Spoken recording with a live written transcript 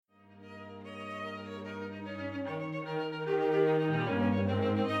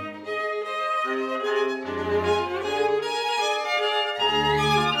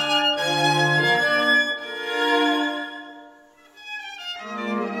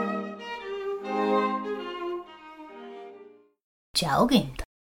Čau, Ginta!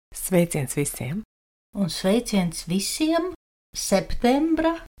 Sveiciens visiem! Un sveiciens visiem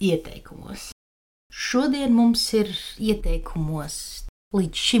septembra ieteikumos. Šodien mums ir ieteikumos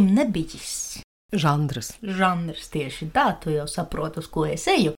līdz šim nebijis. Žanrs Tieši tā, tu jau saproti, uz ko es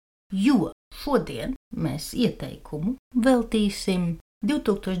eju, jo šodien mēs ieteikumu veltīsim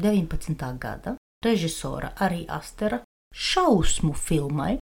 2019. gada režisora Ari Astera šausmu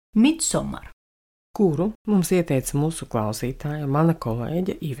filmai Midsommar, kuru mums ieteica mūsu klausītāja, mana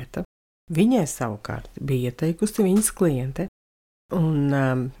kolēģe Iveta. Viņai savukārt bija ieteikusi viņas kliente, un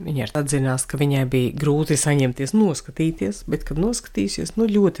viņa atzinās, ka viņai bija grūti saņemties noskatīties, bet, kad noskatīsies,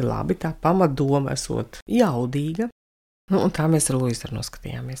 ļoti labi, tā pamatdoma esot jaudīga, un tā mēs ar Luisu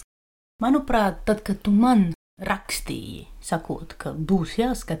noskatījāmies. Manuprāt, tad, kad tu man rakstīji, sakot, ka būs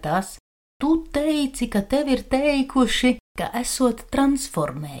jāskatās, tu teici, ka tev ir teikuši, ka esot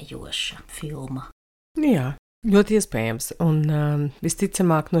transformējoša filma. Jā, ļoti iespējams, un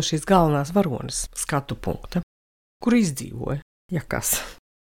visticamāk no šīs galvenās varonas skatu punkta, kur izdzīvoja, ja kas.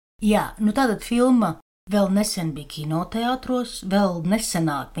 Jā, tātad filma vēl nesen bija kinoteātros, vēl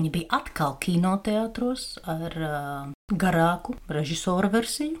nesenāk viņa bija atkal kinoteātros ar garāku režisora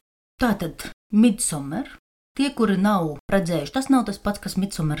versiju. Tātad Midsommar, tie, kuri nav redzējuši, tas nav tas pats, kas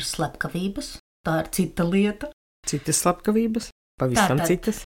Midsommar slepkavības, tā ir cita lieta. Citas slepkavības, pavisam Tātad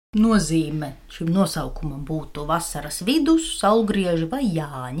citas. Nozīme šim nosaukumam būtu vasaras vidus, saulgrieži vai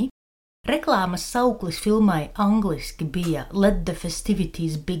jāņi. Reklāmas sauklis filmai angliski bija Let the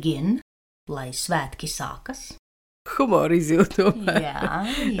festivities begin, lai svētki sākas. Humora izjūta Jā.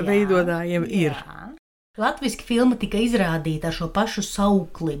 veidotājiem ir. Latviski filma tika izrādīta ar šo pašu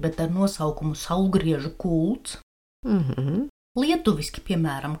saukli, bet ar nosaukumu Saulgriežu kults. Lietuviski,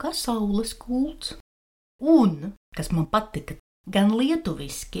 piemēram, kā Saules kults. Un, kas man patika, gan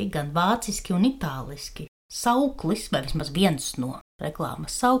lietuviski, gan vāciski un itāliski, sauklis, vai vismaz viens no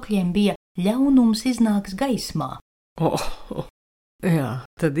reklāmas saukļiem bija Ļaunums iznāks gaismā. Jā,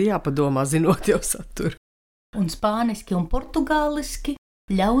 tad jāpadomā, zinot jau saturu. Un spāniski un portugāliski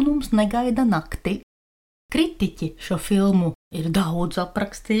Ļaunums negaida nakti. Kritiķi šo filmu ir daudz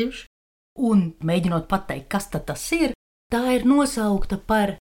aprakstījuši, un mēģinot pateikt, kas tas ir, tā ir nosaukta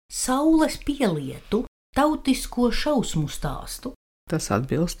par saules pielietu, tautisko šausmu stāstu. Tas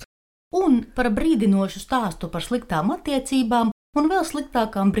atbilst. Un par brīdinošu stāstu par sliktām attiecībām un vēl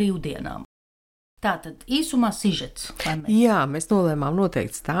sliktākām brīvdienām. Tātad īsumā sižets. Jā, mēs nolēmām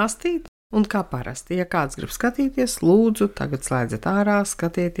noteikti stāstīt, un kā parasti, ja kāds grib skatīties, lūdzu, tagad slēdziet ārā,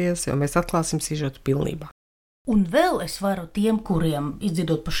 skatieties, jo mēs atklāsim sižetu pilnībā. Un vēl es varu tiem, kuriem,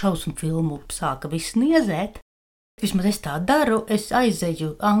 izdzirdot par šausmu filmu, sāka viss niezēt, vismaz es tā daru, es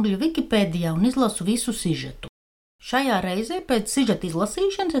aizeju angļu Wikipēdijā un izlasu visu sižetu. Šajā reizē pēc sižeta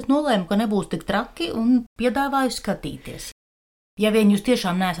izlasīšanas es nolēmu, ka nebūs tik traki un piedāvāju skatīties. Ja vien jūs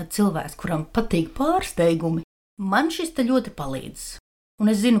tiešām neesat cilvēks, kuram patīk pārsteigumi, man šis te ļoti palīdz.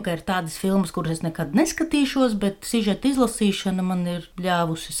 Un es zinu, ka ir tādas filmas, kuras es nekad neskatīšos, bet sižeta izlasīšana man ir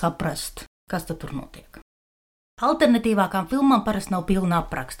ļāvusi saprast, kas tad tur notiek. Alternatīvākām filmām parasti nav pilna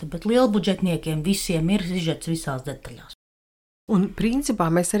apraksta, bet lielbudžetniekiem visiem ir sižets visās detaļās. Un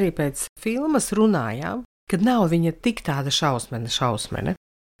principā mēs arī pēc filmas runājām, kad nav viņa tik tāda šausmene.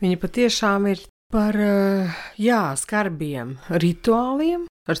 Viņa patiešām ir par, skarbiem rituāliem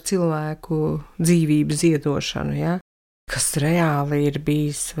ar cilvēku dzīvības ziedošanu, kas reāli ir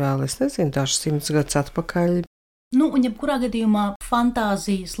bijis vēl, es nezinu, dažs 100 gadus atpakaļ. Un jebkurā gadījumā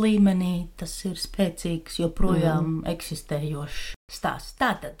fantāzijas līmenī tas ir spēcīgs, joprojām eksistējošs stāsts.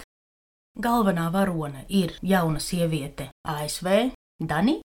 Tātad galvenā varone ir jauna sieviete ASV,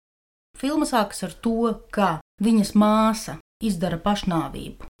 Dani. Filma sākas ar to, ka viņas māsa izdara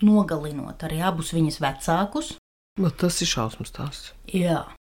pašnāvību, nogalinot arī abus viņas vecākus. Tas ir šausmu stāsts. Jā.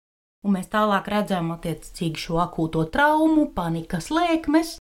 Un mēs tālāk redzam attiecīgi šo akūto traumu, panikas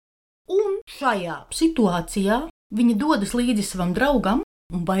lēkmes. Un šajā situācijā viņa dodas līdzi savam draugam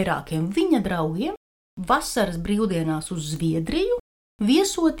un vairākiem viņa draugiem vasaras brīvdienās uz Zviedriju,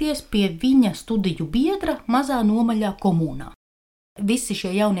 viesoties pie viņa studiju biedra mazā nomaļā komunā. Visi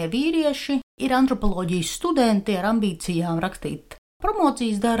šie jaunie vīrieši ir antropoloģijas studenti ar ambīcijām rakstīt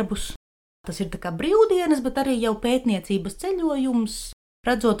promocijas darbus. Tas ir tā kā brīvdienas, bet arī jau pētniecības ceļojums,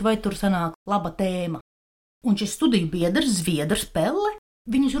 redzot, vai tur sanāk laba tēma. Un šis studiju biedrs, Zviedrs Pelle,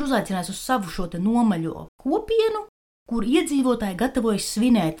 viņus ir uzaicinājis uz savu šo te nomaļo kopienu, kur iedzīvotāji gatavojas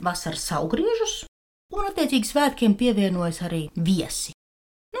svinēt vasaras saulgriežus, un attiecīgi svētkiem pievienojas arī viesi.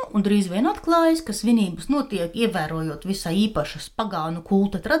 Un drīz vien atklājas, ka svinības notiek ievērojot visai īpašas pagānu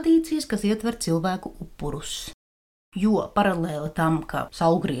kulta tradīcijas, kas ietver cilvēku upurus. Jo paralēli tam, ka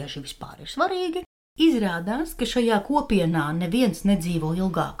saulgrieži vispār ir svarīgi, Izrādās, ka šajā kopienā neviens nedzīvo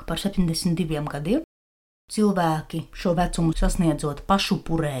ilgāk par 72 gadiem. Cilvēki šo vecumu sasniedzot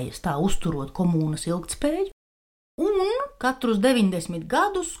pašupurējas, tā uzturot komūnas ilgtspēju, un katrus 90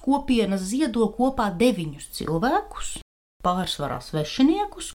 gadus kopienas ziedo kopā 9 cilvēkus, pārsvarā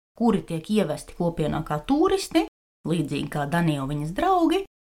svešiniekus, kuri tiek ievesti kopienā kā turisti, līdzīgi kā Danija un viņas draugi.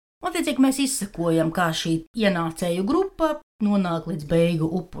 Attiecīgi mēs izsekojam, kā šī ienācēju grupa nonāk līdz beigu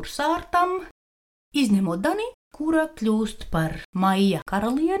upuru sārtam, izņemot Daniju, kura kļūst par Maija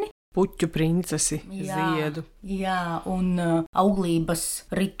karalieni, puķu princesi, ziedu. Jā, un auglības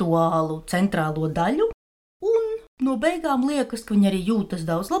rituālu centrālo daļu, un no beigām liekas, ka viņi arī jūtas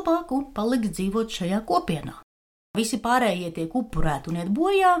daudz labāk un paliks dzīvot šajā kopienā. Visi pārējie tiek upurēti un iet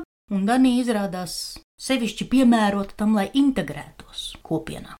bojā, un Danija izrādās sevišķi piemērota tam, lai integrētos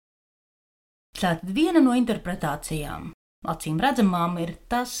kopienā. Tātad viena no interpretācijām, acīm redzamām, ir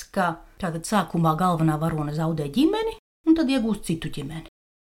tas, ka tātad sākumā galvenā varone zaudē ģimeni un tad iegūst citu ģimeni.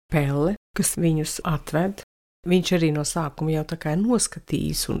 Pelle, kas viņus atved, viņš arī no sākuma jau tā kā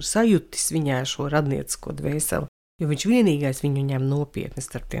noskatījis un sajutis viņā šo radniecisko dvēseli, jo viņš vienīgais viņu ņem nopietni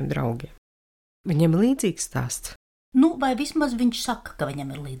starp tiem draugiem. Viņam ir līdzīgs stāsts. Vai vismaz viņš saka, ka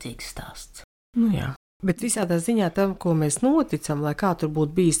viņam ir līdzīgs stāsts. Jā. Bet visādā ziņā tam, ko mēs noticam, lai kā tur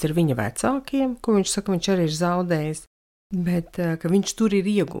būtu bijis ar viņa vecākiem, ko viņš saka, viņš arī ir zaudējis, bet ka viņš tur ir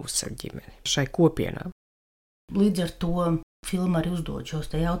iegūst ar ģimeni šai kopienā. Līdz ar to filma arī uzdod šos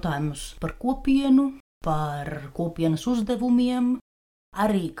te jautājumus par kopienu, par kopienas uzdevumiem,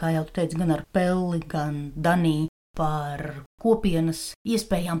 arī, kā jau tu teici, gan ar Pelli, gan Daniju, par kopienas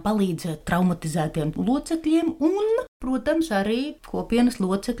iespējām palīdzēt traumatizētiem locekļiem un, protams, arī kopienas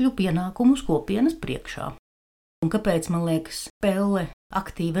locekļu pienākumus kopienas priekšā. Un kāpēc, man liekas, Pelle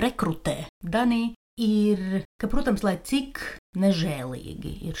aktīvi rekrutē Daniju, ir, ka, protams, lai cik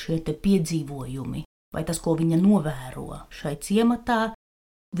nežēlīgi ir šie te piedzīvojumi, vai tas, ko viņa novēro šai ciematā,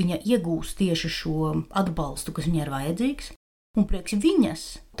 viņa iegūst tieši šo atbalstu, kas viņai ir vajadzīgs. Un priekš viņas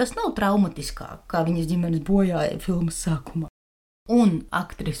tas nav traumatiskāk, kā viņas ģimenes bojāja filmas sākumā. Un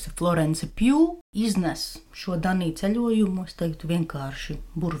aktrise Florence Pugh iznes šo Daniju ceļojumu, es teiktu, vienkārši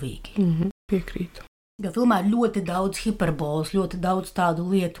burvīgi. Piekrītu. Jo filmā ir ļoti daudz hiperbolas, ļoti daudz tādu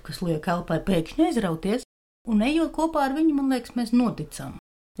lietu, kas liek elpai pēkšņi aizrauties, un ejot kopā ar viņu, man liekas, mēs noticam.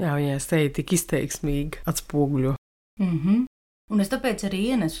 Jā, es teju tik izteiksmīgi atspoguļo. Un es tāpēc arī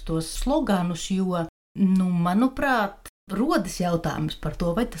ienesu tos sloganus, jo, manuprāt, rodas jautājums par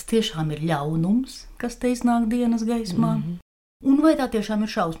to, vai tas tiešām ir ļaunums, kas te iznāk dienas gaismā, un vai tā tiešām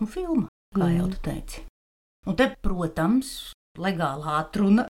ir šausmu filma, kā jau tu teici. Un te, protams, legāla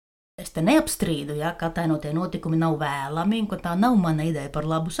atruna, es te neapstrīdu, ka attēnotie notikumi nav vēlami, un ka tā nav mana ideja par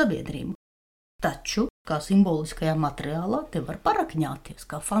labu sabiedrību. Taču, kā simboliskajā materiālā, te var parakņāties,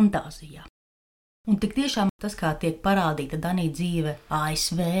 kā fantāzijā. Un tik tiešām tas, kā tiek parādīta Danija dzīve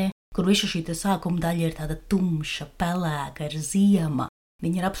ASV, kur visa šī sākuma daļa ir tāda tumša, pelēka, ir ziema.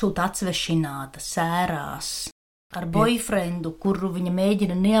 Viņa ir absolūti atsvešināta, sērās, ar boyfriendu, kuru viņa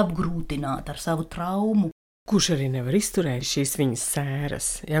mēģina neapgrūtināt ar savu traumu. Kurš arī nevar izturēt šīs viņas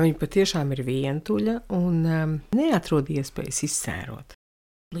sēras, ja viņa patiešām ir vientuļa un neatrod iespējas izsērot.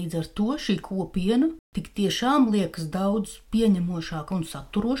 Līdz ar to šī kopiena tik tiešām liekas daudz pieņemošāka un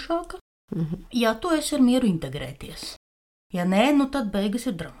saturošāka, ja tu esi ar mieru integrēties. Ja nē, tad beigas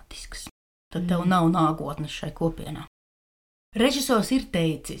ir dramatiskas. Tad tev nav nākotnes šai kopienā. Režisors ir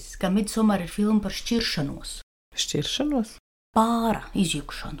teicis, ka Midsommar ir filma par šķiršanos. Šķiršanos? Pāra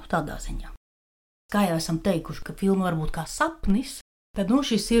izjukšanu, tādā ziņā. Kā jau esam teikuši, ka filma var būt kā sapnis, tad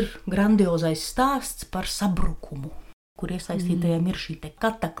šis ir grandiozais stāsts par sabrukumu, kur iesaistītajiem ir šī te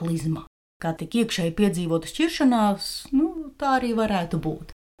kataklizma. Kā tik iekšēji piedzīvota šķiršanās, tā arī varētu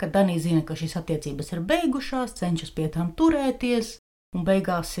būt. Kad Danija zina, ka šīs attiecības ir beigušās, cenšas pie tām turēties, un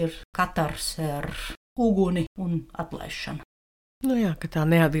beigās ir katarse ar uguni un atlaišana. Ka tā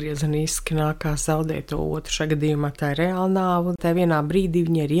neatgriezeniski nākās zaudēt to otru. Šajā gadījumā tā ir reāla nāve, un tā vienā brīdī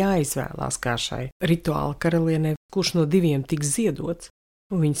viņai ir jāizvēlās kā šai rituāla karalienei, kurš no diviem tiks ziedots.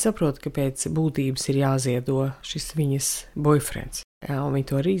 Un viņa saprot, ka pēc būtības ir jāziedo šis viņas boyfriends. Un viņa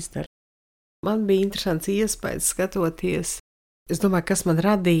to arī izdara. Man bija interesants iespējas skatoties. Es domāju, kas man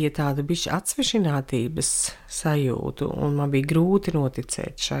radīja tādu bišķi atsvešinātības sajūtu, un man bija grūti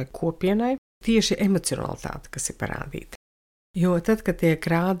noticēt šai kopienai tieši emocionalitāte, kas ir parādīta. Jo tad, kad tiek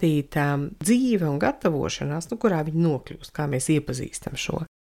rādīta dzīve un gatavošanās, kurā viņi nokļūst, kā mēs iepazīstam šo,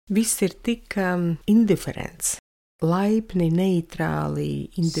 viss ir tik indiferents, laipni, neitrāli,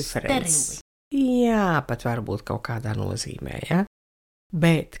 indiferents. Sterili. Jā, pat varbūt kaut kādā nozīmē, ja?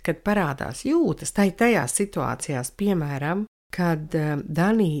 Bet, kad parādās jūtas, tajās situācijās, piemēram, kad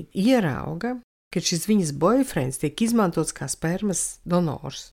Danija ierauga, ka šis viņas boyfriends tiek izmantots kā spermas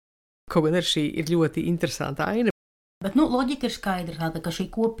donors. Kaut gan arī šī ir ļoti interesanta aina. Bet, loģika ir skaidra tāda, ka šī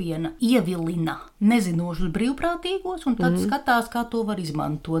kopiena ievilina nezinošus brīvprātīgos un tad skatās, kā to var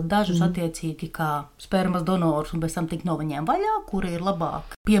izmantot. Dažus attiecīgi kā spermas donors un bez tam tik no viņiem vaļā, kuri ir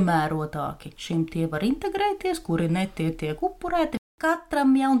labāk piemērotāki. Šim tie var integrēties, kuri netie tiek upurēti.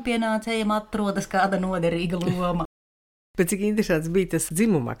 Katram jaunpienācējam atrodas kāda noderīga loma. Bet cik interesants bija tas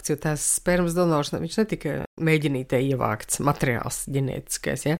dzimumakts, jo tās spermas donors, viņš netika mēģinītē ievākts materiāls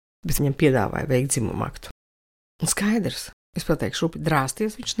ģenētiskais, ja? Bet viņam piedāvāja veikt dzimumaktu. Un skaidrs, es pateikšu, rupi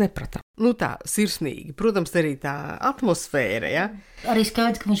drāsties viņš neprata. Tā, sirsnīgi. Protams, arī tā atmosfēra, ja? Arī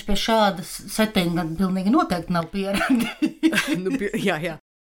skaidrs, ka viņš pie šādas settinga pilnīgi noteikti nav pierādījis. Jā.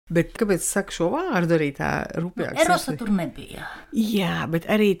 Bet kāpēc saku šo vārdu arī tā rupjāk? Erosa tur nebija. Jā, bet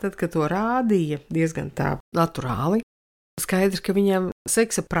arī tad, kad to rādīja diezgan tā naturāli, skaidrs, ka viņam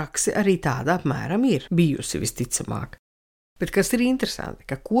seksa prakse arī tāda apmēram ir bijusi visticamāk. Bet kas ir interesanti,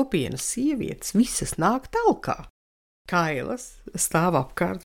 ka kopienas sievietes visas nāk talkā. Kailas stāv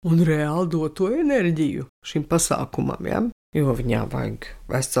apkārt un reāli dod to enerģiju šim pasākumam, ja? Jo viņām vajag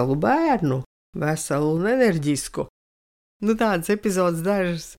veselu bērnu, veselu un enerģisku. Tādas epizodes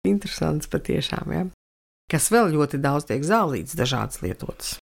dažas interesantas patiešām, ja? Kas vēl ļoti daudz tiek zālīts dažādas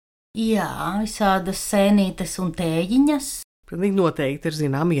lietotas. Jā, visādas sēnītes un tējiņas. Pilnīgi noteikti ir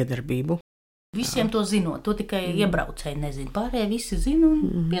zinām iedarbību. Visiem to zinot, to tikai iebraucēji nezina. Pārējie visi zina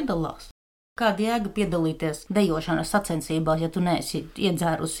un piedalās. Kāda jēga piedalīties dejošanas sacensībās, ja tu neesi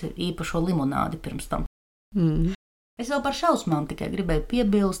iedzērusi īpašo limonādi pirms tam? Es vēl par šausmām tikai gribēju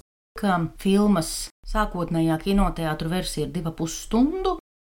piebilst, ka filmas sākotnējā kinoteātru versija ir 2,5 stundu,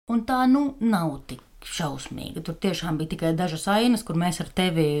 un tā nav tik šausmīga. Tur tiešām bija tikai dažas ainas, kur mēs ar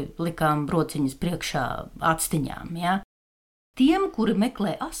tevi likām brociņas priekšā atstiņām, ja? Tiem, kuri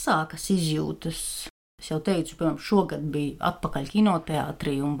meklē asākas izjūtas, es jau teicu, piemēram, šogad bija atpakaļ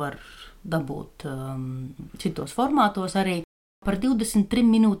kinoteātrī un var dabūt citos formātos arī par 23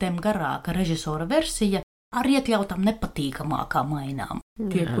 minūtēm garāka režisora versija ar iekļautām nepatīkamākām ainām,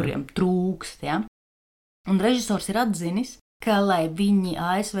 tie, kuriem trūkst, ja? Un režisors ir atzinis, ka, lai viņi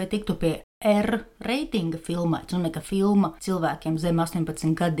ASV tiktu pie R reitinga filmēts, un ka filma cilvēkiem zem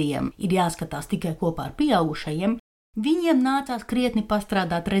 18 gadiem ir jāskatās tikai kopā ar pieaugušajiem, viņiem nācās krietni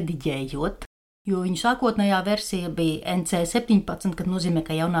pastrādāt rediģējot, jo viņu sākotnējā versija bija NC17, kad nozīmē,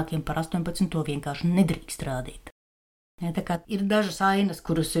 ka jaunākiem par 18 to vienkārši nedrīkst rādīt. Ja, tā kā ir dažas ainas,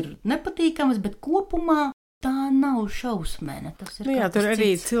 kuras ir nepatīkamas, bet kopumā tā nav šausmēne. Tas ir jā, tur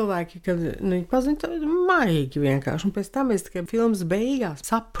arī cilvēki, kad pazina maigi vienkārši, un pēc tam mēs tikai filmas beigās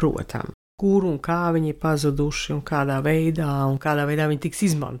saprotam, kur un kā viņi ir pazuduši, un kādā veidā viņi tiks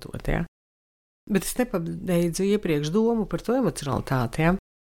izmantoti, ja? Bet es nepabeidzu iepriekš domu par to emocionalitāti, ja?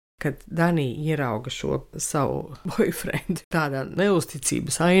 Kad Danija ierauga šo savu boyfriendu tādā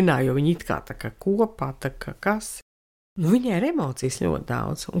neusticības ainā, jo viņi it kā tā kā kopā, tā kā kas. Viņai ir emocijas ļoti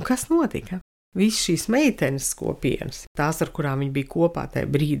daudz. Un kas notika? Visas šīs meitenes kopienas, tās, ar kurām viņi bija kopā tajā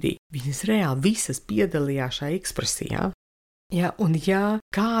brīdī, viņas reāli visas piedalījās šajā ekspresijā. Ja, un ja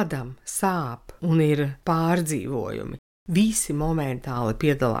kādam sāp un ir pārdzīvojumi, visi momentāli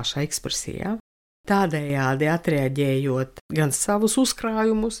piedalās šajā ekspresijā, tādējādi atreaģējot gan savus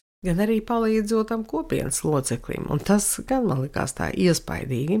uzkrājumus, gan arī palīdzot tam kopienas loceklim. Un tas gan man likās tā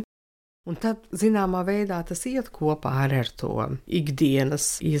iespaidīgi. Un tad, zināmā veidā, tas iet kopā ar to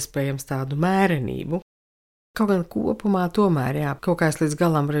ikdienas iespējams tādu mērenību. Kaut gan kopumā tomēr, jā, kaut kā es līdz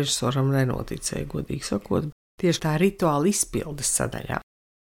galam režisoram nenoticēju, godīgi sakot, tieši tā rituāla izpildes sadaļā.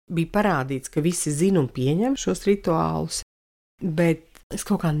 Bija parādīts, ka visi zina un pieņem šos rituālus, bet es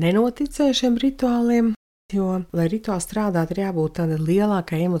kaut kā nenoticēju šiem rituāliem, jo, lai rituāli strādāt, ir jābūt tādai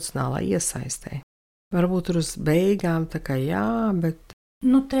lielākai emocionālai iesaistē. Varbūt tur uz beigām tā kā jā, bet...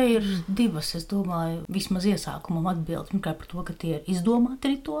 Te ir divas, es domāju, vismaz iesākumam atbildes. Pirmkārt par to, ka tie ir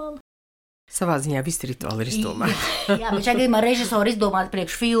izdomāti rituāli. Savā ziņā visi rituāli ir izdomāti. Jā, bet šajā gadījumā režisori izdomāti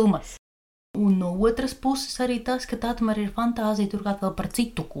priekš filmas. Un no otras puses arī tas, ka tā tomēr ir fantāzija turklāt vēl par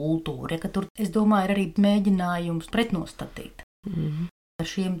citu kultūru, ja, ka tur, es domāju, ir arī mēģinājums pretnostatīt. Ar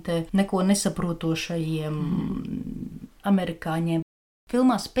šiem te neko nesaprotošajiem amerikāņiem.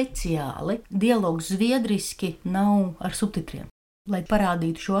 Filmā speciāli dialogs zviedriski nav ar subtitriem, lai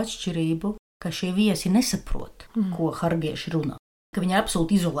parādītu šo atšķirību, ka šie viesi nesaprot, ko hargieši runā. Ka viņi ir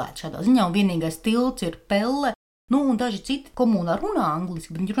absolūti izolēti šādā ziņā, un vienīgais tilts ir pelle, un daži citi komunā runā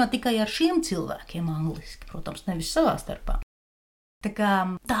angliski, bet viņi runā tikai ar šiem cilvēkiem angliski, protams, nevis savā starpā.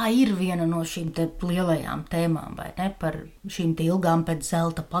 Tā ir viena no šīm te lielajām tēmām, vai ne, par šīm te ilgām pēc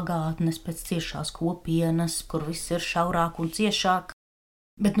zelta pagātnes, pēc ciešās kopienas, kur viss ir šaurāk un ciešāk.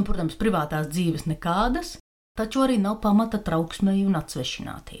 Bet, protams, privātās dzīves nekādas, taču arī nav pamata trauksmei un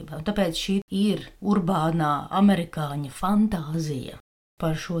atsvešinātībai. Tāpēc šī ir urbānā amerikāņa fantāzija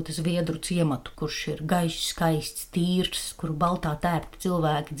par šo zviedru ciematu, kurš ir gaišs, skaists, tīrs, kuru baltā tērpti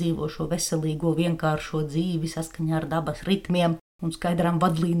cilvēki dzīvo šo veselīgo, vienkāršo dzīvi saskaņā ar dabas ritmiem un skaidrām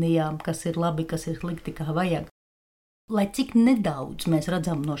vadlīnijām, kas ir labi, kas ir slikti, kā vajag. Lai cik nedaudz mēs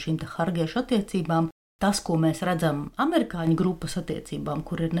redzam no šīm hargiešu attiecībām, tas, ko mēs redzam amerikāņu grupas attiecībām,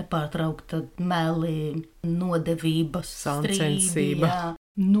 kur ir nepārtraukta meli, nodevības, sāncensība.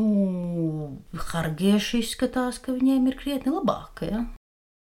 Hargieši izskatās, ka viņiem ir krietni labāk, ja?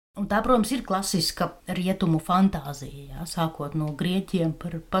 Un tā, protams, ir klasiska rietumu fantāzija, ja? Sākot no grieķiem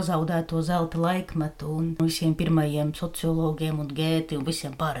par pazaudēto zelta laikmetu un visiem pirmajiem sociologiem un Gēti un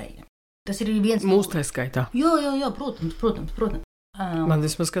visiem pārējiem. Tas ir viens mūsu tā skaitā. Jā, protams. Man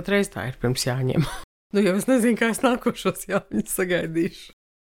vismaz katreiz tā ir pirms jāņem. Jau es nezinu, kā es nākošos jāņus sagaidīšu.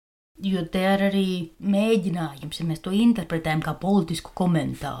 Jo te ir arī mēģinājums, ja mēs to interpretējam kā politisku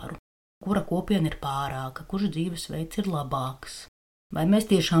komentāru. Kura kopiena ir pārāka, kurš dzīvesveids ir labāks? Vai mēs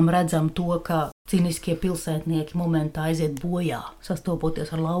tiešām redzam to, ka ciniskie pilsētnieki momentā aiziet bojā,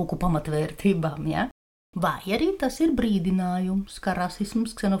 sastopoties ar lauku pamatvērtībām, ja? Vai arī tas ir brīdinājums, ka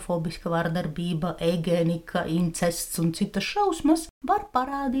rasisms, ksenofobiska vardarbība, egenika, incests un citas šausmas var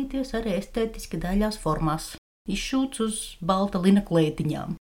parādīties arī estētiski daļās formās, izšūts uz balta lina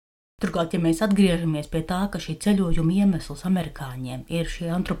kleitiņām. Turklāt, ja mēs atgriežamies pie tā, ka šī ceļojuma iemesls amerikāņiem ir šie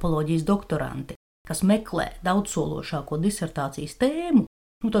antropoloģijas doktoranti, kas meklē daudzsološāko disertācijas tēmu,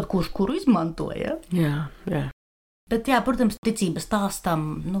 tad kurš kuru izmantoja? Jā. Bet, protams, ticības stāstam,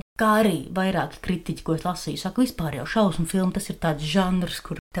 kā arī vairāki kritiķi, ko es lasīju, saka, vispār jau šausmu filmu, tas ir tāds žanrs,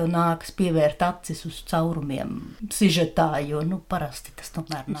 kur tev nākas pievērt acis uz caurumiem sižetā, jo, parasti tas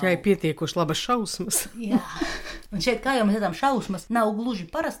tomēr nav. Jā, ir pietiekuši labas šausmas. Jā, un šeit, kā jau mēs redzam, šausmas nav gluži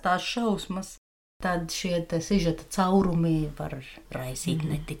parastās šausmas, tad šie sižeta caurumi var raisīt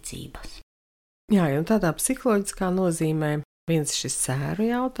neticības. Jā, un tādā psiholoģiskā nozīmē viens šis sēru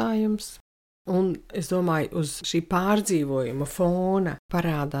jautājums. Un es domāju, uz šī pārdzīvojuma fona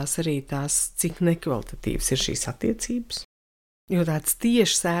parādās arī tās, cik nekvalitatīvas ir šīs attiecības. Jo tāds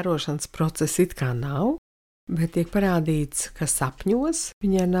tieši sērošanas process it kā nav, bet tiek parādīts, ka sapņos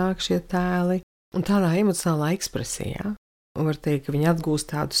viņai nāk šie tēli un tādā emocionālā ekspresijā. Un var teikt, ka viņa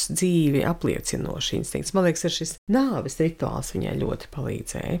atgūst tādus dzīvi apliecinošus instinktus. Man liekas, šis nāves rituāls viņai ļoti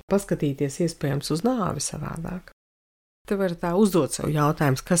palīdzēja paskatīties iespējams uz nāvi savādāk. Te var tā uzdot sev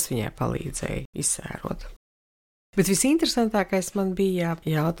jautājumus, kas viņai palīdzēja izsērot. Bet visinteresantākais man bija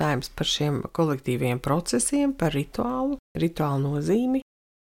jautājums par šiem kolektīviem procesiem, par rituālu nozīmi.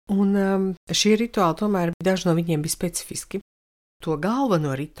 Un šie rituāli tomēr daži no viņiem bija specifiski. To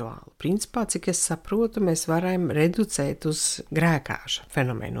galveno rituālu, principā, cik es saprotu, mēs varam reducēt uz grēkāša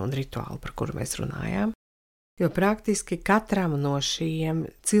fenomenu un rituālu, par kuru mēs runājām. Jo praktiski katram no šiem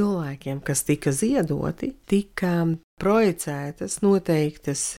cilvēkiem, kas tika ziedoti, tika projicētas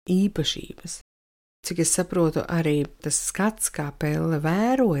noteiktas īpašības. Cik es saprotu, arī tas skats, kā Pelle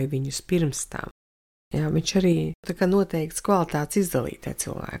vēroja viņus pirms tam. Jā, viņš arī tā kā noteikts kvalitātes izdalītē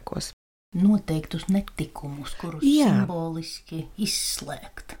cilvēkos. Noteiktus netikumus, kurus simboliski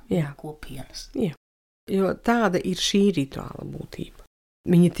izslēgt no kopienas. Jā, jo tāda ir šī rituāla būtība.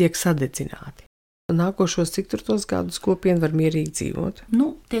 Viņi tiek sadedzināti. Nākošos cik tur tos gadus kopiena var mierīgi dzīvot?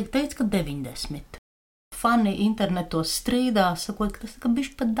 Tiek teikts, ka 90. Fani internetos strīdās, sakot, ka tas ir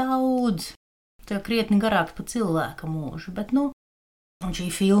bišķi pat daudz. Tev krietni garāks pa cilvēka mūžu, bet, un šī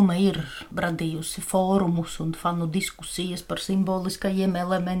filma ir radījusi fórumus un fanu diskusijas par simboliskajiem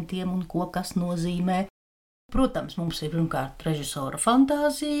elementiem un ko kas nozīmē. Protams, mums ir pirmkārt režisora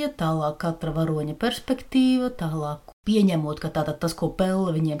fantāzija, tālāk katra varoņa perspektīva, tālāk pieņemot, ka tātad tas, ko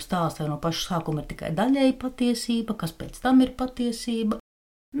Pelle viņiem stāsta no paša sākuma, ir tikai daļēji patiesība, kas pēc tam ir patiesība.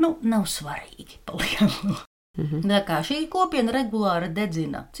 Nav svarīgi palielu. Tā kā šī kopiena regulāri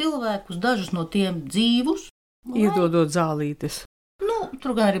dedzina cilvēkus, dažus no tiem dzīvus. Iedodot zālītes.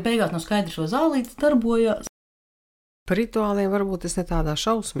 Tur gan arī beigās nav skaidrs, vai zālītes darbojās. Par rituāliem varbūt es ne tādā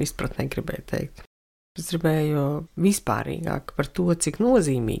šausmu izpratnē gribēju teikt. Es gribēju vispārīgāk par to, cik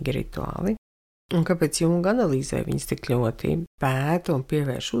nozīmīgi ir rituāli un kāpēc Junga analīzē viņus tik ļoti pēta un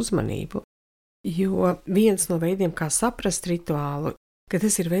pievērš uzmanību. Jo viens no veidiem, kā saprast rituālu, ka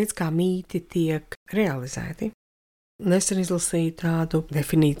tas ir veids, kā mīti tiek realizēti. Nesen izlasīju tādu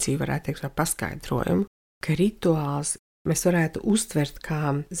definīciju, varētu teikt, vai paskaidrojumu, ka rituāls mēs varētu uztvert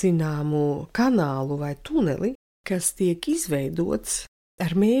kā zināmu kanālu vai tuneli, kas tiek izveidots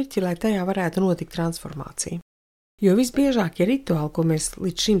ar mērķi, lai tajā varētu notikt transformācija. Jo visbiežākie rituāli, ko mēs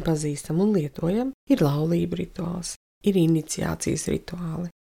līdz šim pazīstam un lietojam, ir laulību rituāls, ir iniciācijas rituāli,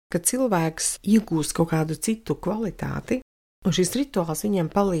 kad cilvēks iegūst kaut kādu citu kvalitāti, un šis rituāls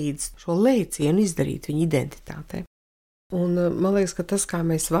viņam palīdz šo lēcienu izdarīt viņa identitātē. Un man liekas, ka tas, kā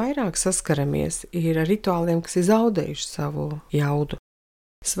mēs vairāk saskaramies, ir ar rituāliem, kas ir zaudējuši savu jaudu.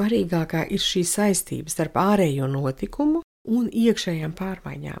 Svarīgākā ir šī saistība starp ārējo notikumu un iekšējām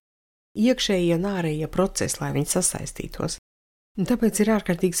pārmaiņām. Iekšējie un ārējie procesi, lai viņi sasaistītos. Un tāpēc ir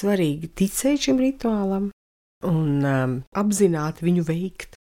ārkārtīgi svarīgi ticēt šim rituālam un apzināti viņu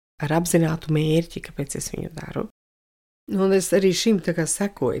veikt ar apzinātu mērķi, kāpēc es viņu daru. Un es arī šim tā kā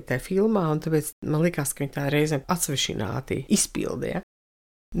sekoju tajā filmā, un tāpēc man likās, ka viņi tā reizēm atsvešināti izpildīja.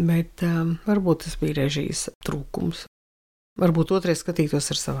 Bet varbūt tas bija režijas trūkums. Varbūt otrais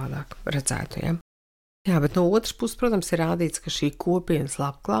skatītos ar savādāk redzētu, ja? Jā, bet no otras puses, protams, ir rādīts, ka šī kopienas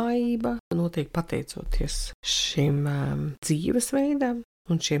labklājība notiek pateicoties šim dzīvesveidam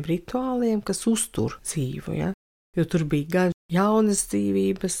un šiem rituāliem, kas uztur dzīvu, ja? Jo tur bija gan jaunas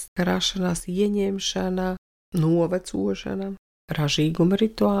dzīvības, rašanās, ieņemšana, novecošana, ražīguma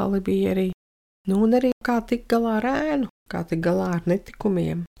rituāli bija arī, un arī kā tik galā ar ēnu, kā tik galā ar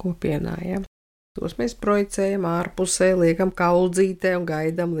netikumiem kopienā, ja? Tos mēs projicējam ārpusē, liekam kaudzītē un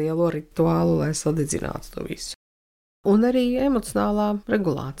gaidām lielo rituālu, lai sadedzinātu to visu. Un arī emocionālā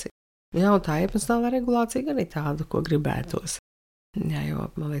regulācija. Jā, un tā emocionālā regulācija gan ir tāda, ko gribētos. Jā, jo,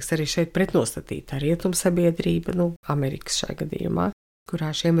 man liekas, arī šeit pretnostatīta rietumsabiedrība, Amerikas šajā gadījumā,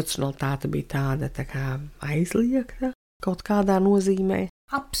 kurā šī emocionalitāte bija tāda tā kā aizliegta kaut kādā nozīmē.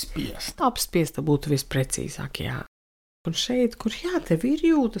 Apspiesta būtu visprecīzāk, jā. Un šeit, kur tev ir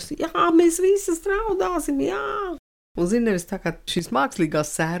jūtas, mēs visi straudāsim, Un zini, nevis tā kā šīs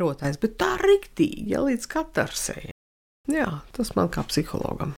mākslīgās sērotājs, bet tā riktīgi, līdz katarsei. Jā, tas man kā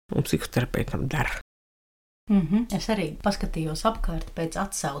psihologam un psihoterapeitam der. Es arī paskatījos apkārt pēc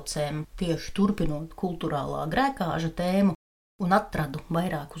atsaucēm, tieši turpinot kultūrālā grēkāža tēmu, un atradu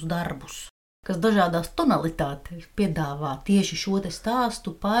vairākus darbus, kas dažādās tonalitātēs piedāvā tieši šo te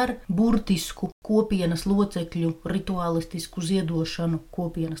stāstu par burtisku kopienas locekļu rituālistisku ziedošanu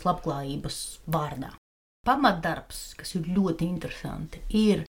kopienas labklājības vārdā. Pamatdarbs, kas ir ļoti interesanti,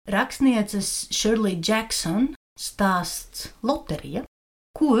 ir rakstnieces Shirley Jackson stāsts Loterija,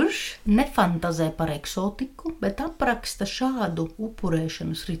 kurš nefantazē par eksotiku, bet apraksta šādu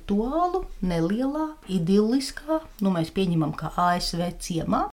upurēšanas rituālu nelielā, idilliskā, mēs pieņemam kā ASV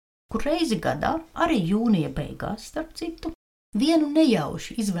ciemā, kur reizi gadā, arī jūnija beigās, starp citu, vienu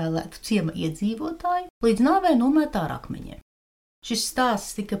nejauši izvēlētu ciema iedzīvotāju līdz nāvei nomētā ar akmeņiem. Šis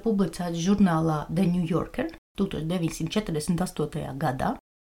stāsts tika publicēts žurnālā The New Yorker 1948. gadā,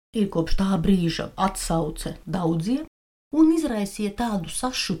 ir kopš tā brīža atsauce daudziem un izraisīja tādu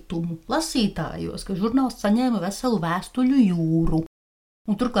sašutumu lasītājos, ka žurnāls saņēma veselu vēstuļu jūru.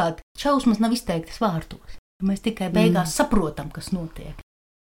 Un turklāt šausmas nav izteiktas vārtos. Mēs tikai beigās saprotam, kas notiek.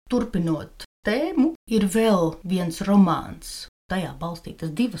 Turpinot tēmu, ir vēl viens romāns, tajā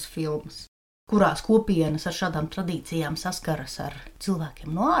balstītas 2 filmas, kurās kopienas ar šādām tradīcijām saskaras ar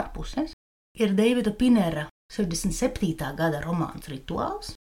cilvēkiem no ārpuses, ir Davida Pinera 67. gada romāns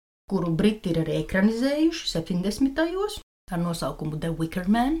Rituāls, kuru briti ir arī ekranizējuši 70. ar nosaukumu The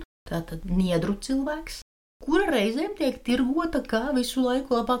Wicker Man, tātad niedru cilvēks, kura reizēm tiek tirgota kā visu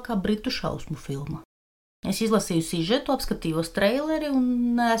laiku labākā britu šausmu filma. Es izlasīju sižetu, apskatījos treileri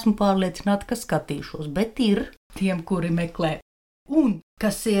un neesmu pārliecināta, ka skatīšos, bet ir tiem, kuri meklē. Un,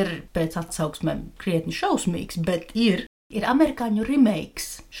 kas ir pēc atsauksmēm krietni šausmīgs, bet ir amerikāņu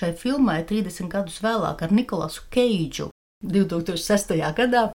remakes šai filmai 30 gadus vēlāk ar Nikolasu Keidžu 2006.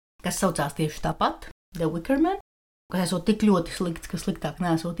 gadā, kas saucās tieši tāpat, The Wicker Man, kas esot tik ļoti slikts, ka sliktāk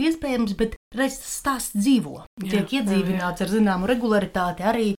neesot iespējams, bet reiz tas stāsts dzīvo. Tiek iedzīvināts ar zināmu regularitāti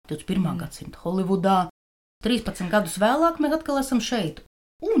arī 21. gadsimta Holivudā. 13 gadus vēlāk mēs atkal esam šeit.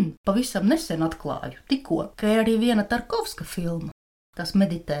 Un pavisam nesen atklāju tikko, ka ir arī viena Tarkovska filma, kas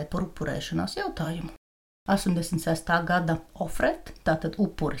meditē par upurēšanās jautājumu. 86. gada Ofret, tātad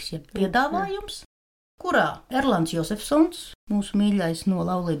upuris, jeb piedāvājums, kurā Erlands Josefsons, mūsu mīļais no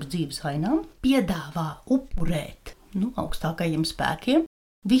laulības dzīves ainām, piedāvā upurēt augstākajiem spēkiem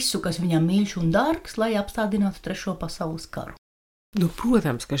visu, kas viņam mīļš un dārgs, lai apstādinātu 3. pasaules karu.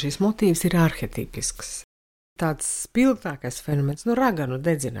 Protams, ka šis motīvs ir arhetipisks. Tāds spilgtākais fenomens, raganu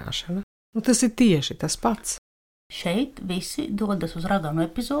dedzināšana. Tas ir tieši tas pats. Šeit visi dodas uz raganu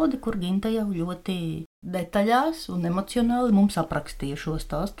epizodi, kur Ginta jau ļoti detaļās un emocionāli mums aprakstīja šo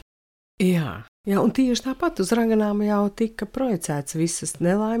stāstu. Jā, un tieši tāpat uz raganām jau tika projicēts visas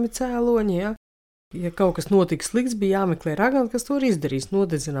nelaimi cēloņi, ja? Ja kaut kas notiks slikts, bija jāmeklē raganu, kas to izdarīs.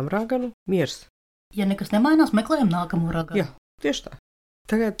 Nodedzinām raganu, miers. Ja nekas nemainās, meklējam nākamo raganu. Jā, tieši tā.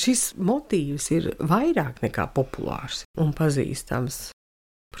 Tagad šis motīvs ir vairāk nekā populārs un pazīstams.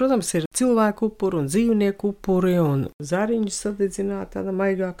 Protams, ir cilvēku upuri un dzīvnieku upuri un zariņu sadedzināt tādā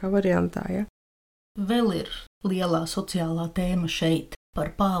maigākā variantā, ja? Vēl ir lielā sociālā tēma šeit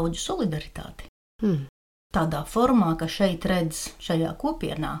par paudžu solidaritāti. Tādā formā, ka šeit redz šajā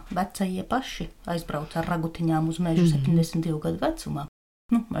kopienā vecie paši aizbrauc ar ragutiņām uz mežu 72 gadu vecumā.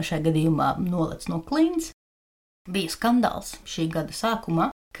 Vai šajā gadījumā nolec no klints. Bija skandāls šī gada sākumā,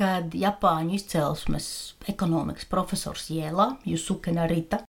 kad Japāņu izcelsmes ekonomikas profesors Jēlā, Yusuke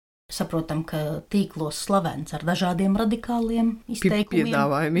Narita, saprotam, ka tīklos slavens ar dažādiem radikāliem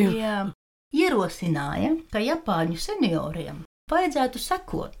izteikumiem, ierosināja, ka Japāņu senioriem vajadzētu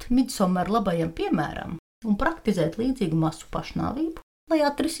sekot Midsommar labajam piemēram un praktizēt līdzīgu masu pašnāvību, lai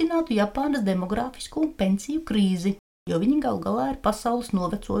atrisinātu Japānas demogrāfisko un pensiju krīzi, jo viņi gal galā ir pasaules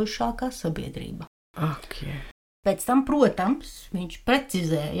novecojušākā sabiedrība. Okay. Pēc tam, protams, viņš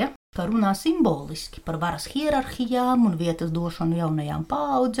precizēja, ka runā simboliski par varas hierarhijām un vietas došanu jaunajām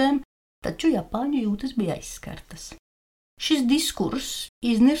paaudzēm, taču Japāņu jūtas bija aizskartas. Šis diskurss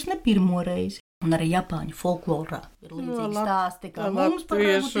iznirs ne pirmo reizi, un arī Japāņu folklorā ir līdzīgi stāsti, kā mums par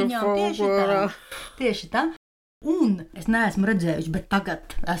ragutiņām. Tieši tā. Un es neesmu redzējuši, bet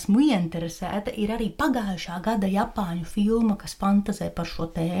tagad esmu ieinteresēta, ir arī pagājušā gada Japāņu filma, kas fantazē par šo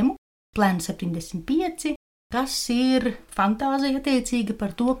tēmu, Plan 75, kas ir fantāzija attiecīga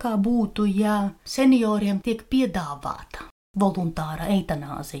par to, kā būtu, ja senioriem tiek piedāvāta voluntāra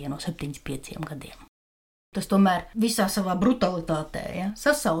eitanāzija no 75 gadiem. Tas tomēr visā savā brutalitātē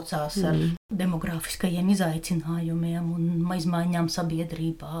sasaucās ar demografiskajiem izaicinājumiem un izmaiņām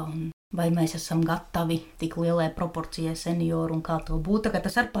sabiedrībā. Vai mēs esam gatavi tik lielai proporcijai senioru un kā to būt. Tagad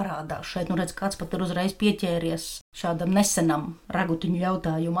tas arī parādās šeit. Redz, kāds pat ir uzreiz pieķēries šādam nesenam ragutiņu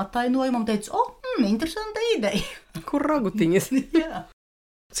jautājumu attainojumam. Teica, interesanta ideja. Kur ragutiņas? Jā.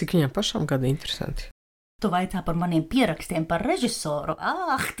 Cik viņam pašam gadi interesanti? Tu vaicā par maniem pierakstiem par režisoru.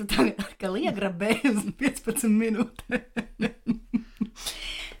 Tu tagad atkal iegrabēji uz 15 minūtēm.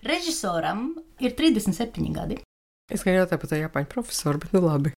 Režisoram ir 37 gadi. Es gan jautāju par tā Japāņu profesoru, bet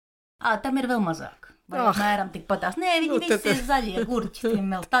labi. Tam ir vēl mazāk. Vai apmēram tikpatās. Nē, viņi visi ir zaļie gurķi.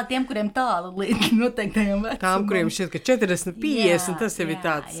 Tiem, kuriem tālu līdz noteiktajam vecumam. Tām, kuriem šķiet, ka 40, 50, tas jau ir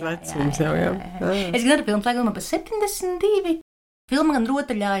tāds vecums. Jā. Es gan ar filmu tagad par 72. Filma gan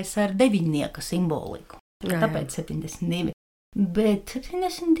rotaļājas ar deviņnieka simboliku. Tāpēc 72. Bet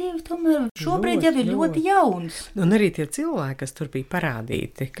 72 tomēr šobrīd jau ir ļoti jauns. Un arī tie cilvēki, kas tur bija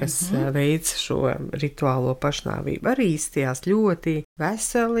parādīti, kas veic šo rituālo pašnāvību, arī izstījās ļoti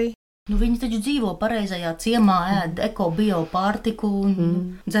veseli. Viņi taču dzīvo pareizajā ciemā, ēd eko-bio pārtiku un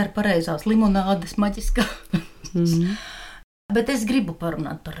dzer pareizās limonādes maģiskā. Bet es gribu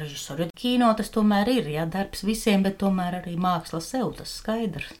parunāt par režisoru, jo kino tas tomēr ir, darbs visiem, bet tomēr arī māksla sev, tas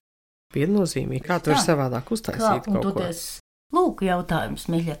skaidrs. Viennozīmīgi, kā tu vari savādāk uztaisīt kaut ko? Lūk, jautājums,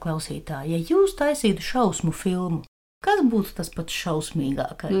 mīļie klausītāji, ja jūs taisītu šausmu filmu, kas būtu tas pats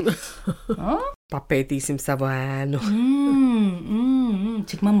šausmīgākais? Papētīsim savu ēnu.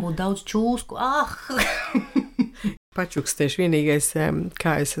 Cik man būtu daudz čūsku. Pačukstēšu vienīgais,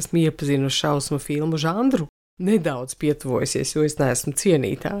 kā es esmu iepazinuši šausmu filmu žanru, nedaudz pietuvojusies, jo es neesmu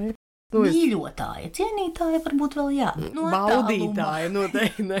cienītāja. Mīļotāja, cienītāja varbūt vēl jā. Baudītāja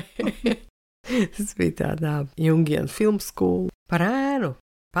noteikti ne. Tas bija tādā Jungian film school par ēnu.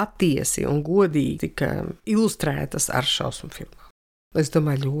 Patiesi un godīgi tika ilustrētas ar šausmu filmām. Es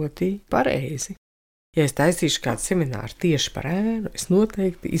domāju, ļoti pareizi. Ja es taisīšu kādu semināru tieši par ēnu, es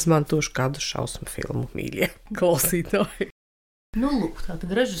noteikti izmantošu kādu šausmu filmu, mīļie klausītāji. Lūk,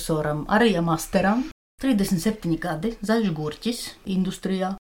 tātad režisoram Arijam Asteram, 37 gadi, zaļš gurķis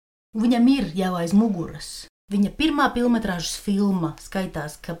industrijā. Viņam ir jau aiz muguras. Viņa pirmā pilnmetrāžas filma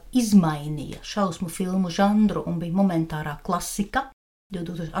skaitās, ka izmainīja šausmu filmu žanru un bija momentārā klasika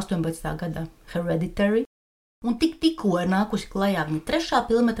 2018. gada Hereditary. Un tikko ir nākusi klajā viņa trešā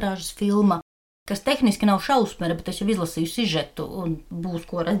pilnmetrāžas filma, kas tehniski nav šausmera, bet es jau izlasīju sižetu un būs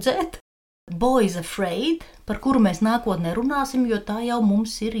ko redzēt. Boys Afraid, par kuru mēs nākotnē runāsim, jo tā jau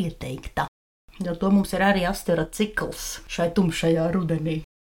mums ir ieteikta. Jo to mums ir arī Astera cikls šai tumšajā rudenī.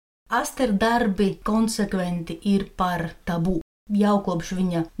 Astera darbi konsekventi ir par tabu. Jau kopš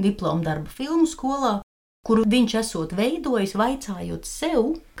viņa diplomdarba filmu skolā, kuru viņš esot veidojis, vaicājot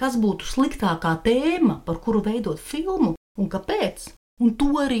sev, kas būtu sliktākā tēma, par kuru veidot filmu un kāpēc, un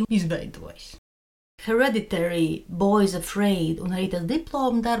to arī izveidojis. Hereditary, Boys Afraid un arī tas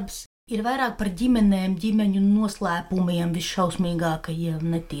diplomdarbs ir vairāk par ģimenēm, ģimeņu noslēpumiem, visšausmīgākajiem,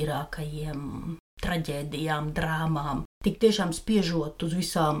 netīrākajiem, traģēdijām, drāmām, tik tiešām spiežot uz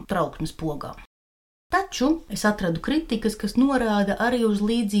visām trauksmes pogām. Taču es atradu kritikas, kas norāda arī uz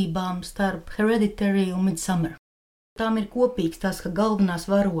līdzībām starp Hereditary un Midsommar. Tām ir kopīgs tas, ka galvenās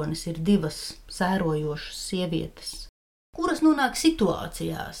varones ir divas sērojošas sievietes, kuras nonāk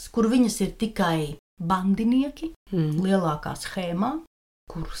situācijās, kur viņas ir tikai bandinieki lielākā schēmā,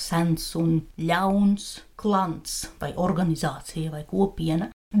 kur sens un ļauns klants vai organizācija vai kopiena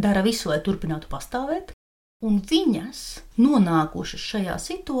dara visu, lai turpinātu pastāvēt, un viņas nonākušas šajā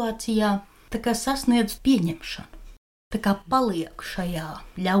situācijā tā kā sasniedz pieņemšanu, tā kā paliek šajā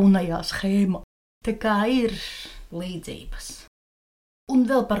ļaunajā schēmā, tā kā ir līdzības. Un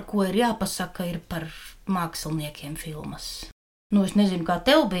vēl par ko ir jāpasaka, ir par māksliniekiem filmas. Es nezinu, kā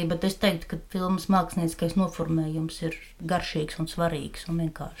tev bija, bet es teiktu, ka filmas mākslinieckais noformējums ir garšīgs un svarīgs un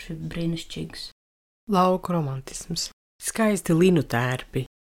vienkārši brīnišķīgs. Lauku romantisms, skaisti linu tērpi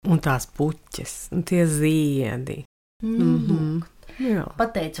un tās puķes un tie ziedi.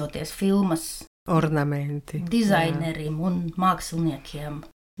 Pateicoties filmas ornamenti, dizainerim un māksliniekiem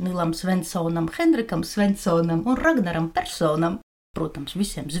Nilam Svensonam, Henrikam Svensonam un Ragnaram Personam, protams,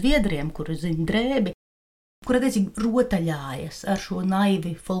 visiem zviedriem, kuri zina drēbi, kura teicīgi rotaļājas ar šo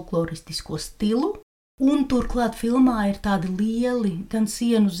naivi folkloristisko stilu, un turklāt filmā ir tādi lieli gan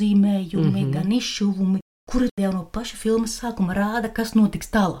sienu zīmējumi, gan izšuvumi, kuri jau no paša filmas sākuma rāda, kas notiks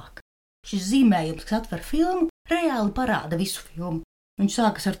tālāk. Šis zīmējums, kas atver filmu, reāli parāda visu filmu. Viņš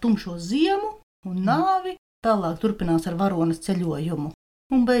sākas ar tumšo ziemu un nāvi, tālāk turpinās ar varonas ceļojumu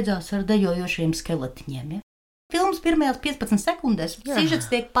un beidzās ar dejojošiem skeletiņiem. Ja? Filmas pirmajās 15 sekundēs sižets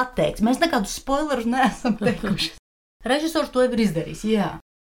tiek pateikts. Mēs nekādus spoilerus neesam teikuši. Režisors to jau ir izdarījis, jā.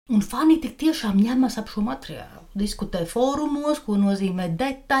 Un fani tik tiešām ņemas ap šo materiālu. Diskutē fórumos, ko nozīmē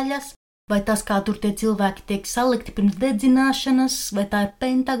detaļas, vai tas, kā tur tie cilvēki tiek salikti pirms dedzināšanas, vai tā ir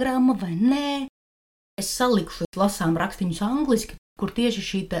pentagramma vai nē. Es salikšu lasām rakstiņus angliski, kur tieši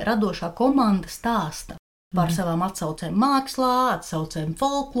šī radošā komanda stāsta par savām atsaucēm mākslā, atsaucēm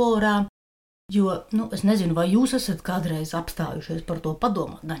folklorā. Jo, es nezinu, vai jūs esat kādreiz apstājušies par to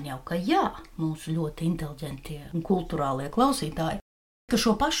padomāt, gan jau, ka jā, mūsu ļoti inteliģentie un kulturālie klausītāji, ka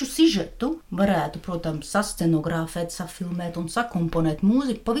šo pašu sižetu varētu, protams, sascenogrāfēt, safilmēt un sakomponēt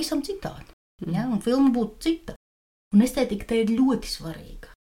mūziku pavisam citādi. Ja? Un filma būtu cita. Un estetika te ir ļoti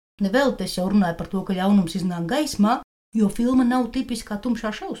svarīga. Nevēl es jau runāju par to, ka ļaunums iznāk gaismā, jo filma nav tipiskā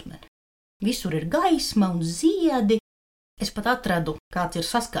tumšā šausmene. Visur ir gaisma un ziedi. Es pat atradu, kāds ir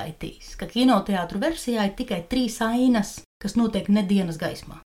saskaitījis, ka kinoteātru versijā ir tikai 3 ainas, kas notiek nedienas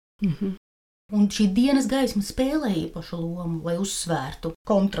gaismā. Un šī dienas gaisma spēlē īpašu lomu, lai uzsvērtu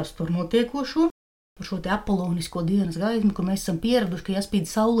kontrastu ar notiekošo, par šo te apolonisko dienas gaismu, kur mēs esam pieraduši, ka jāspīd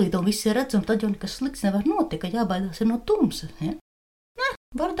saulīte un viss ir redzams, tad jau nekas slikts nevar notikt, ka jābaidās ir no tumsas. Ja?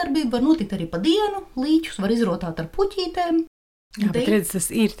 Vardarbība var notikt arī pa dienu, līķus var izrotāt ar puķītēm. Jā, bet redz,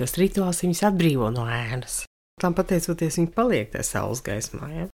 tas rituāls viņus atbrīvo no ēnas. Tam pateicoties, viņi paliek tajā saules gaismā.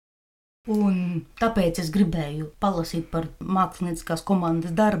 Ja? Un tāpēc es gribēju palasīt par mākslinieckās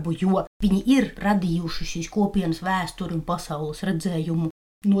komandas darbu, jo viņi ir radījuši šīs kopienas vēsturi un pasaules redzējumu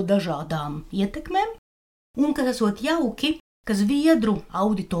no dažādām ietekmēm, un kas esot jauki, ka zviedru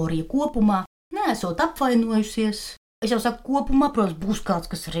auditorija kopumā neesot apvainojusies. Es jau saku kopumā, protams, būs kāds,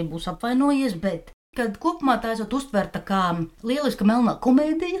 kas arī būs apvainojies, bet kad kopumā tā esot uztverta kā lieliska melnā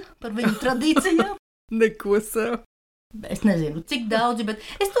komēdija par viņu tradīcijām. Neko sev. Es nezinu, cik daudzi, bet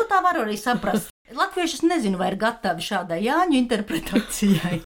es to tā varu arī saprast. Latvieši es nezinu, vai ir gatavi šādai Jāņu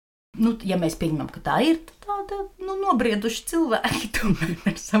interpretācijai. Ja mēs pieņemam, ka tā ir, tad tāda nobrieduši cilvēki tomēr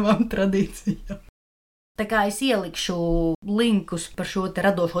ar savām tradīcijām. Tā kā es ielikšu linkus par šo te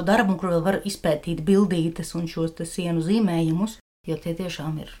radošo darbu, kur vēl var izpētīt bildītes un šos te sienu zīmējumus, jo tie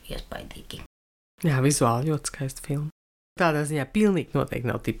tiešām ir iespaidīgi. Jā, vizuāli ļoti skaista filma. Tādā ziņā pilnīgi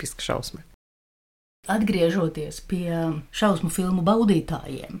noteikti nav tipiska šausme. Atgriežoties pie šausmu filmu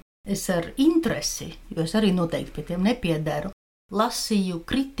baudītājiem, es ar interesi, jo es arī noteikti pie tiem nepiederu, lasīju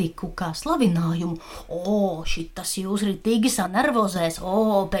kritiku kā slavinājumu. Šitas jūs ritīgi sanervozēs,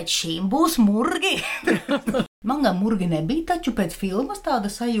 pēc šīm būs murgi. Man gan murgi nebija, taču pēc filmas tāda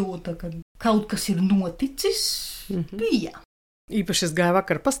sajūta, ka kaut kas ir noticis, bija. Īpaši es gāju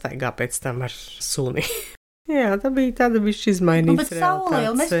vakar pastaigā pēc tam ar suni. Jā, tā bija tāda bišķi izmainīta realitāte. Bet saule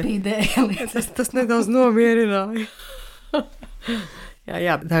jau nespīdēja. Tas nedaudz nomierināja.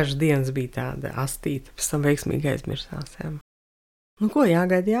 jā, dažas dienas bija tāda astīta, pēc tam veiksmīgi aizmirsās. Jā. Ko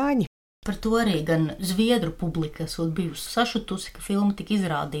jāgaida Jāņi? Par to arī gan zviedru publika esot bijusi sašutusi, ka filma tika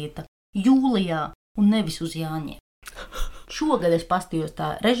izrādīta jūlijā un nevis uz Jāņiem. Šogad es pastījos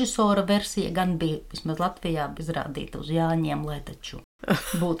tā režisora versija, gan bija vismaz Latvijā izrādīta uz Jāņiem, lai taču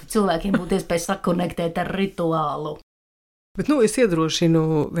cilvēkiem būtu iespēja sakonektēt ar rituālu. Bet, es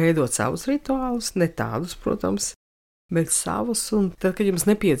iedrošinu veidot savus rituālus, ne tādus, protams, bet savus, un tad, kad jums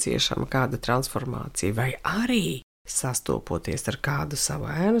nepieciešama kāda transformācija, vai arī sastopoties ar kādu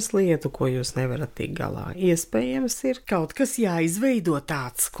savu ēnas lietu, ko jūs nevarat tikt galā, iespējams ir kaut kas jāizveido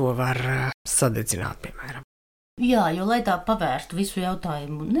tāds, ko var sadedzināt, piemēram. Jā, jo lai tā pavērstu visu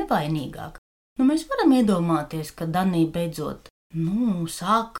jautājumu nevainīgāk, mēs varam iedomāties, ka Danija beidzot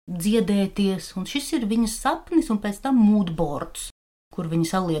sāk dziedēties, un šis ir viņas sapnis, un pēc tam moodboards, kur viņa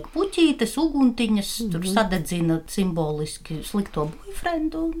saliek puķītes, uguntiņas, tur sadedzina simboliski slikto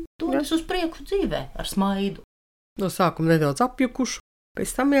boyfriendu un dodas uz priekšu dzīvē ar smaidu. No sākuma nedaudz apjukušu,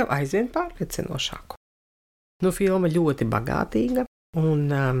 pēc tam jau aizvien pārliecinošāku. Filma ļoti bagātīga un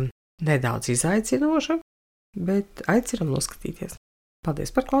nedaudz izaicinoša, bet aicinām noskatīties.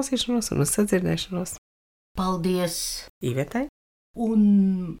 Paldies par klausīšanos un uz sadzirdēšanos. Paldies Ivetai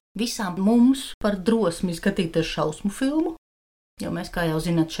un visām mums par drosmi skatīties šausmu filmu, jo mēs, kā jau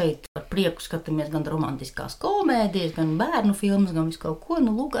zināt, šeit ar prieku skatāmies gan romantiskās komēdijas, gan bērnu filmas, gan visu kaut ko,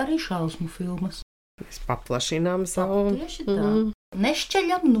 lūk, arī šausmu filmas. Mēs paplašinām savu. Tieši tā.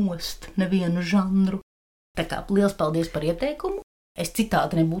 Nešķeļam nost nevienu žanru. Tā kā liels paldies par ieteikumu. Es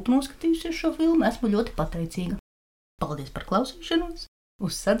citādi nebūtu noskatījusies šo filmu, esmu ļoti pateicīga. Paldies par klausīšanos,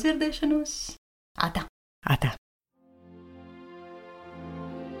 uz sadzirdēšanos. Ata! Ata!